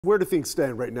Where do things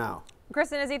stand right now?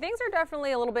 Kristen, Izzy, things are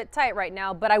definitely a little bit tight right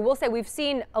now, but I will say we've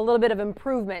seen a little bit of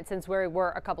improvement since where we were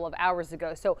a couple of hours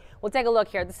ago. So we'll take a look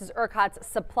here. This is ERCOT's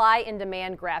supply and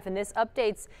demand graph, and this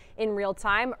updates in real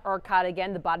time. ERCOT,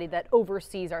 again, the body that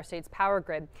oversees our state's power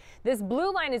grid. This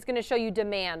blue line is going to show you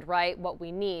demand, right? What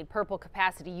we need, purple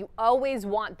capacity. You always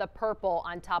want the purple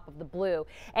on top of the blue.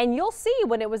 And you'll see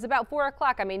when it was about 4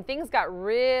 o'clock, I mean, things got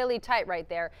really tight right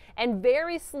there. And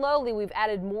very slowly, we've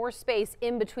added more space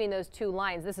in between those two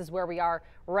lines. This is where we are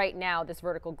right now, this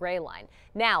vertical gray line.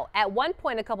 Now, at one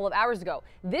point a couple of hours ago,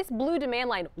 this blue demand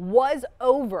line was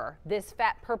over this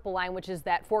fat purple line, which is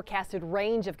that forecasted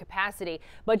range of capacity.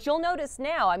 But you'll notice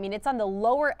now, I mean, it's on the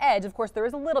lower edge. Of course, there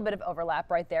is a little bit of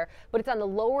overlap right there, but it's on the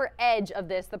lower edge of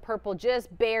this, the purple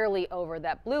just barely over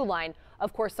that blue line.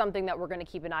 Of course, something that we're going to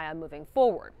keep an eye on moving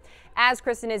forward. As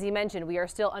Kristen and Izzy mentioned, we are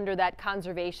still under that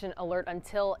conservation alert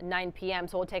until 9 p.m.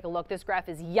 So we'll take a look. This graph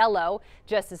is yellow,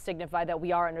 just to signify that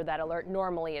we are under that alert.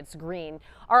 Normally it's green.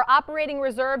 Our operating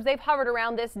reserves, they've hovered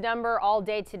around this number all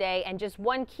day today. And just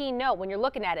one key note when you're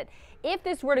looking at it, if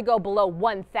this were to go below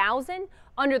 1,000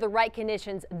 under the right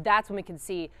conditions, that's when we can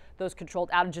see those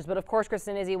controlled outages. But of course,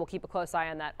 Kristen and Izzy will keep a close eye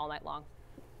on that all night long.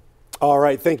 All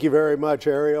right. Thank you very much,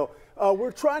 Ariel.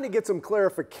 We're trying to get some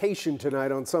clarification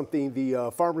tonight on something the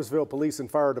Farmersville Police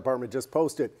and Fire Department just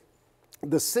posted.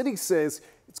 The city says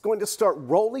it's going to start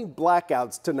rolling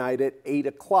blackouts tonight at 8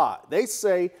 o'clock. They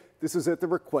say this is at the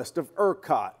request of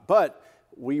ERCOT, but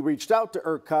we reached out to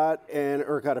ERCOT and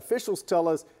ERCOT officials tell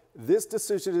us this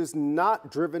decision is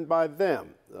not driven by them.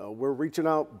 We're reaching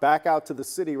out back out to the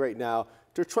city right now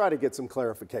to try to get some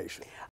clarification.